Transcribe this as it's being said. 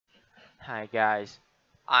Hi guys,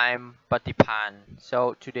 I'm Patipan.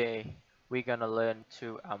 So today we're gonna learn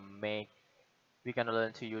to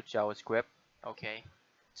use JavaScript, okay,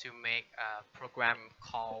 to make a program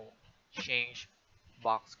called change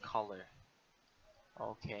box color.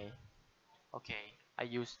 Okay, okay. I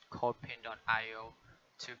used CodePen.io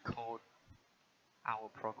to code our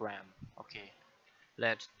program. Okay,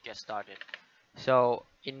 let's get started. So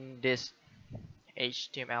in this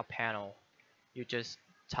HTML panel, you just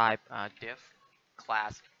type div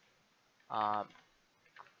class um,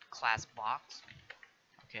 class box,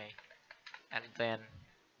 okay, and then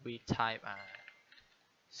we type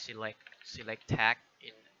select tag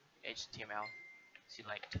in HTML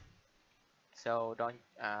select. So don't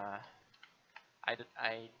I'm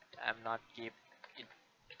not give it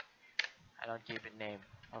I don't give it name,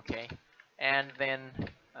 okay, and then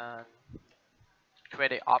um,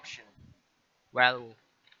 create a option value.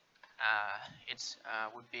 It's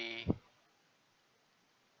would be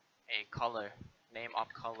a color, name of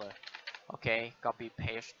color, okay. Copy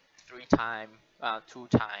paste two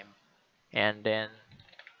time, and then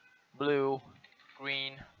blue,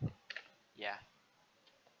 green, yeah.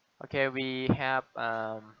 Okay, we have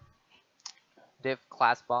div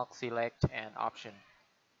class box select and option,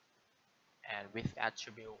 and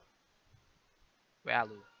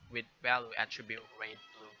value with value attribute red,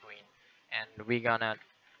 blue, green, and we're gonna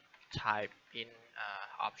type in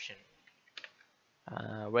option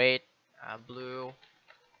red, blue,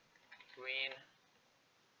 green.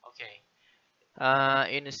 Okay.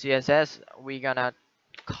 In the CSS, we're gonna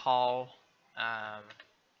call um,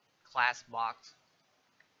 class box.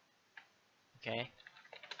 Okay.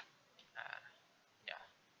 Yeah.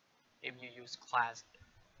 If you use class,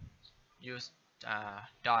 use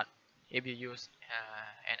dot. If you use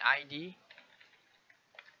an ID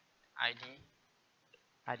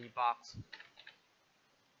box,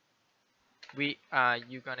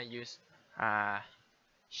 you're gonna use uh,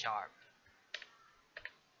 sharp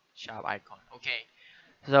icon. Okay.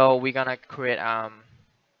 So we're gonna create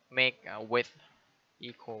make width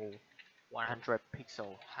equal 100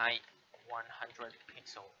 pixel, height 100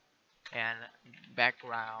 pixel, and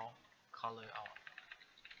background color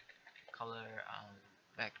color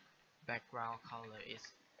back background color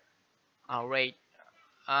is red,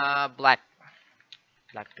 black,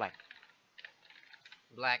 black,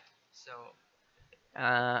 black. So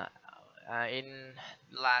uh, in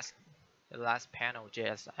last the last panel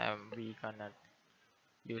JS, we gonna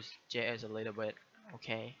use JS a little bit,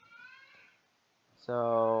 okay.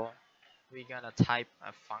 So we're gonna type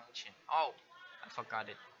a function. Oh, I forgot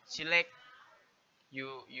it. Select,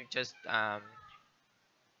 you just add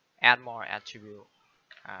more attribute.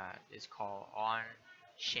 It's called on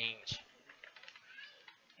change,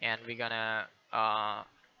 and we're gonna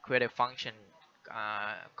create a function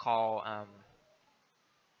called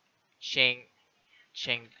change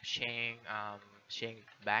change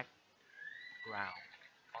background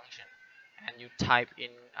function, and you type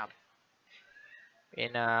in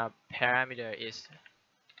a parameter is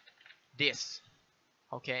this,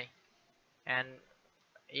 okay. And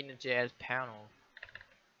in the JS panel,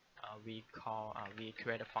 we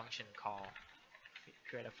create a function called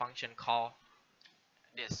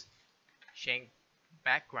this change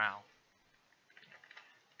background,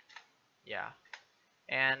 yeah.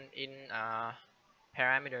 And in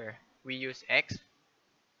parameter we use x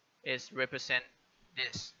is represent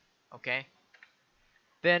this, okay.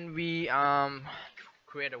 Then we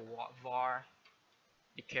create a var,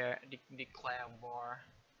 declare var,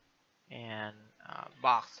 and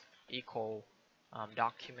box equal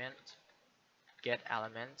document get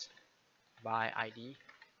element by id.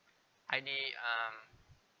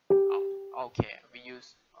 Okay, we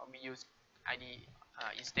use id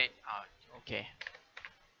instead. Okay,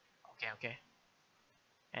 okay.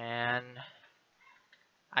 And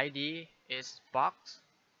id is box,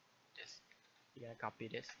 this, you're gonna copy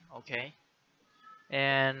this, okay.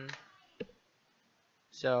 And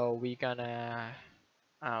so we're gonna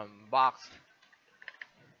box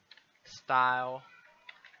style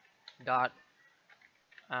dot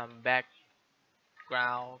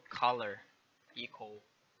background color equal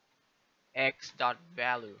x dot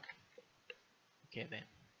value, okay. Then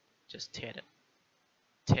just ted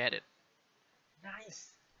it,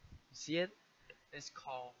 nice. You see it? It's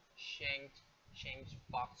called change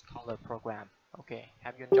box color program. Okay,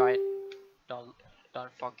 have you enjoyed? Don't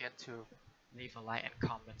forget to leave a like and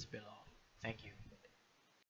comments below. Thank you.